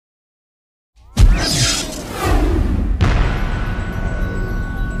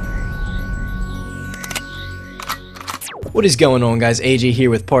What is going on, guys? AJ here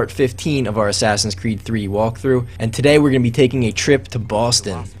with part 15 of our Assassin's Creed 3 walkthrough, and today we're going to be taking a trip to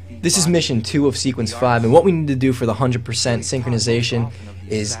Boston. This is mission 2 of sequence 5, and what we need to do for the 100% synchronization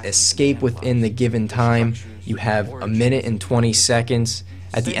is escape within the given time. You have a minute and 20 seconds.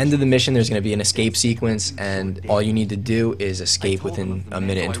 At the end of the mission there's going to be an escape sequence, and all you need to do is escape within a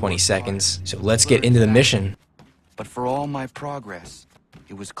minute and 20 seconds. So let's get into the mission. But for all my progress,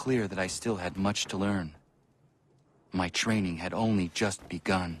 it was clear that I still had much to learn. My training had only just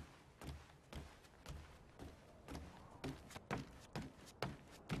begun.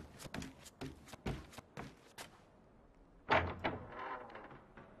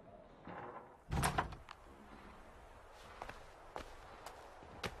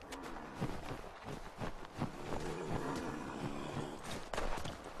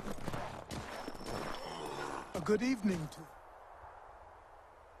 Good evening to...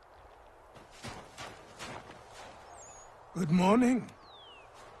 Good morning.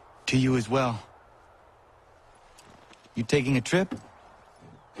 To you as well. You taking a trip?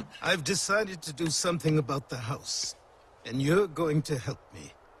 I've decided to do something about the house, and you're going to help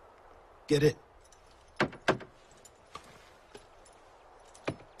me. Get it?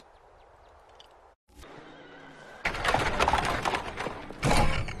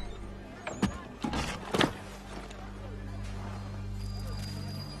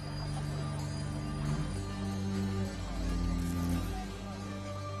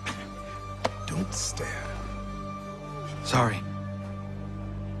 Don't stare. Sorry.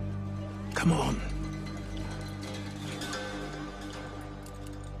 Come on.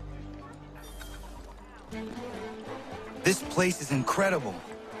 This place is incredible.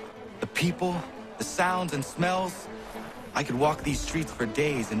 The people, the sounds and smells. I could walk these streets for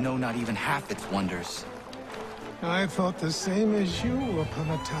days and know not even half its wonders. I thought the same as you upon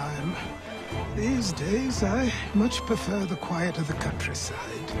a time. These days, I much prefer the quiet of the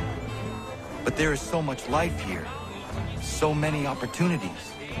countryside. But there is so much life here. So many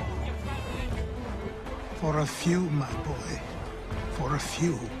opportunities. For a few, my boy. For a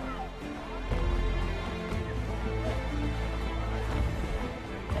few.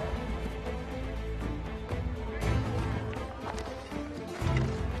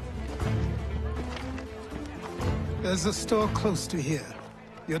 There's a store close to here.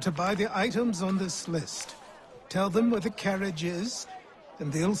 You're to buy the items on this list. Tell them where the carriage is,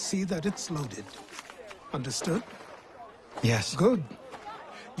 and they'll see that it's loaded. Understood? Yes. Good.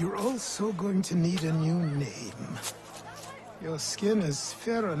 You're also going to need a new name. Your skin is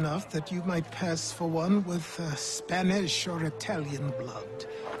fair enough that you might pass for one with Spanish or Italian blood.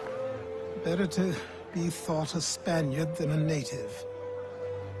 Better to be thought a Spaniard than a native.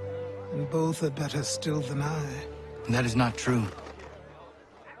 And both are better still than I. That is not true.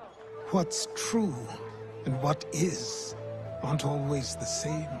 What's true and what is aren't always the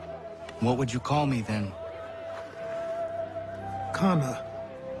same. What would you call me then? Connor.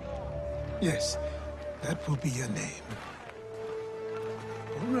 Yes, that will be your name.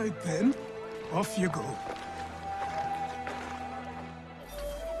 All right then, off you go.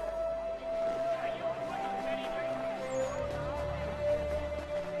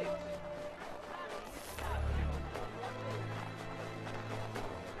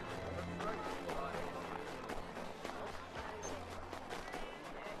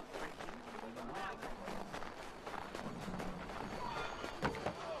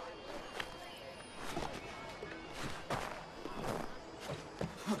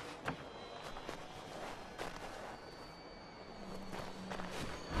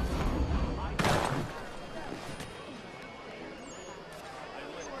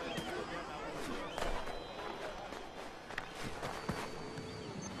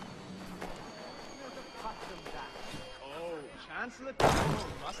 Chancellor Daniel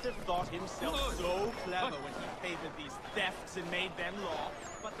must have thought himself so clever when he favored these thefts and made them law.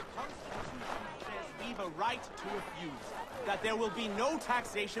 But the Constitution says we've a right to refuse. That there will be no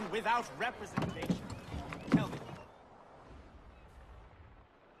taxation without representation. Tell me.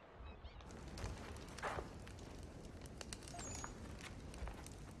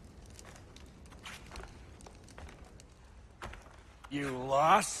 You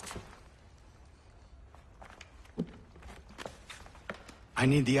lost? I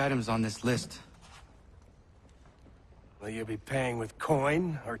need the items on this list. Will you be paying with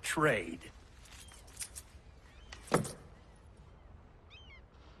coin or trade?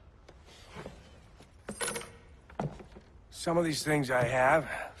 Some of these things I have,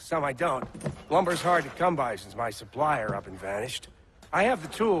 some I don't. Lumber's hard to come by since my supplier up and vanished. I have the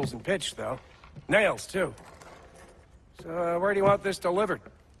tools and pitch, though. Nails, too. So, where do you want this delivered?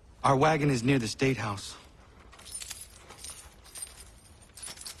 Our wagon is near the State House.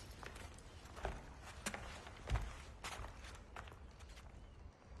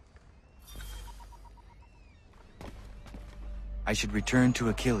 I should return to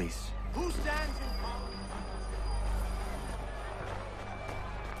Achilles. Who stands in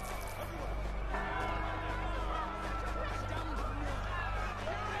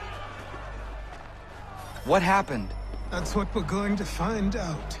What happened? That's what we're going to find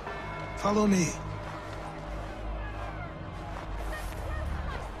out. Follow me.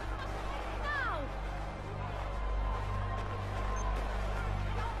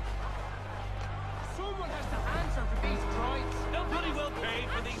 Someone has to answer for these crimes. They'll bloody well pay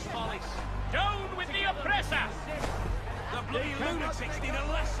for these follies. Down with the oppressor! The bloody lunatics need a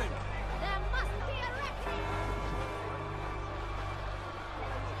lesson. There must be a reckoning!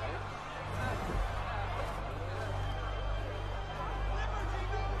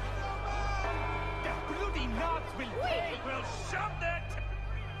 The bloody knobs will pay. We'll shove that.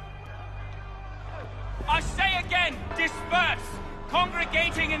 I say again, disperse.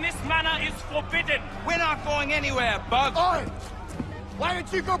 Congregating in this manner is forbidden. We're not going anywhere, Bug. Oi! Why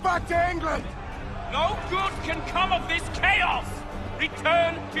don't you go back to England? No good can come of this chaos.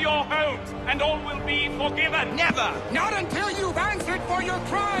 Return to your homes, and all will be forgiven. Never! Not until you've answered for your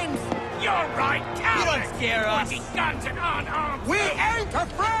crimes! You're right, cowards. You don't scare us. Pointing guns and unarmed. We ain't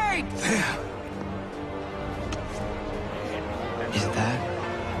afraid! There. Is that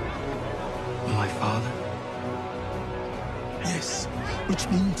my father? Yes, which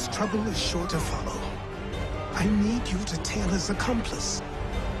means trouble is sure to follow. I need you to tail his accomplice.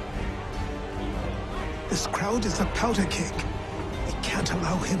 This crowd is a powder keg. We can't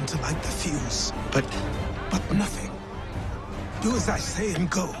allow him to light the fuse. But But nothing. Do as I say and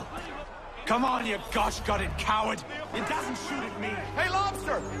go. Come on, you gosh-gutted coward. It doesn't shoot at me. Hey,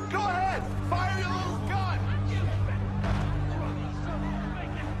 Lobster! Go ahead! Fire your little gun!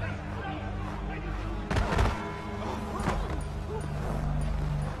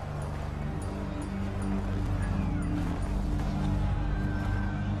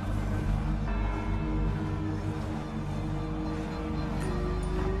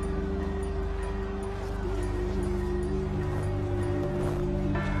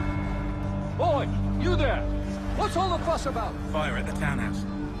 Boy, you there! What's all the fuss about? Fire at the townhouse.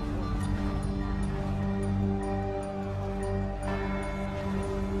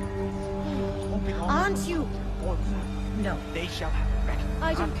 Aren't you? No, They shall have reckoning.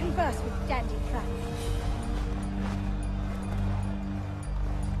 I don't converse with dandy crap.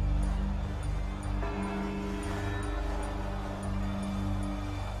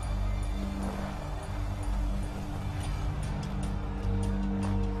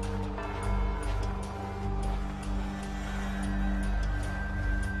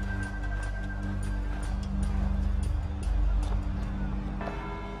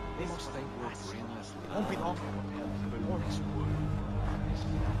 Won't be long.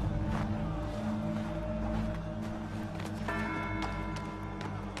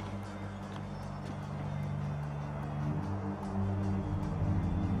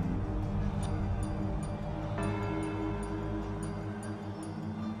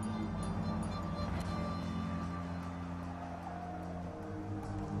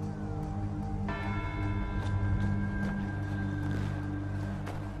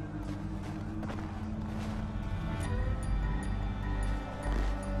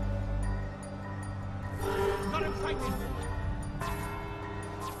 Got him fighting.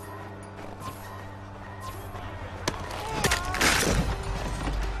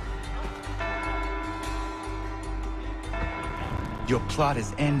 Your plot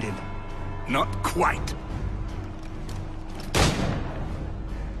is ended. Not quite.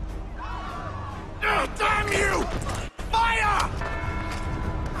 Oh, damn you! Fire!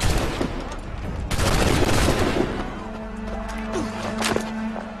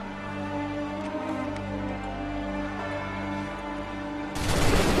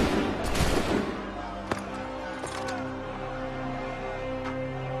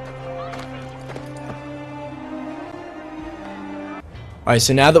 Alright,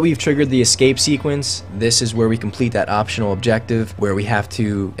 so now that we've triggered the escape sequence, this is where we complete that optional objective where we have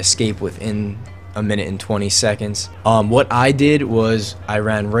to escape within a minute and 20 seconds. What I did was I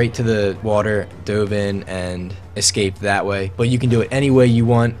ran right to the water, dove in, and escaped that way. But you can do it any way you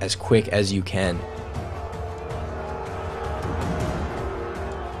want, as quick as you can.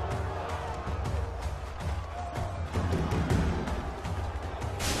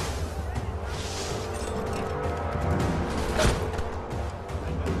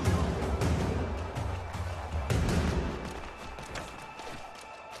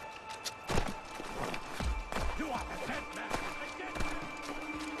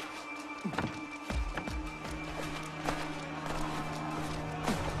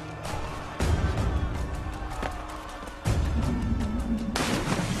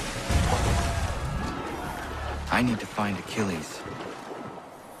 I need to find Achilles.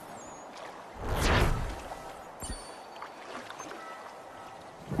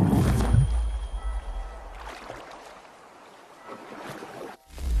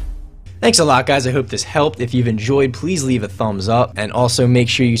 Thanks a lot, guys. I hope this helped. If you've enjoyed, please leave a thumbs up, and also make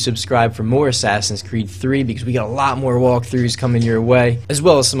sure you subscribe for more Assassin's Creed 3 because we got a lot more walkthroughs coming your way, as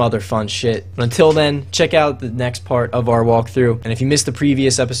well as some other fun shit. But until then, check out the next part of our walkthrough, and if you missed the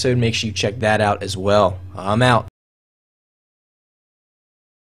previous episode, make sure you check that out as well. I'm out.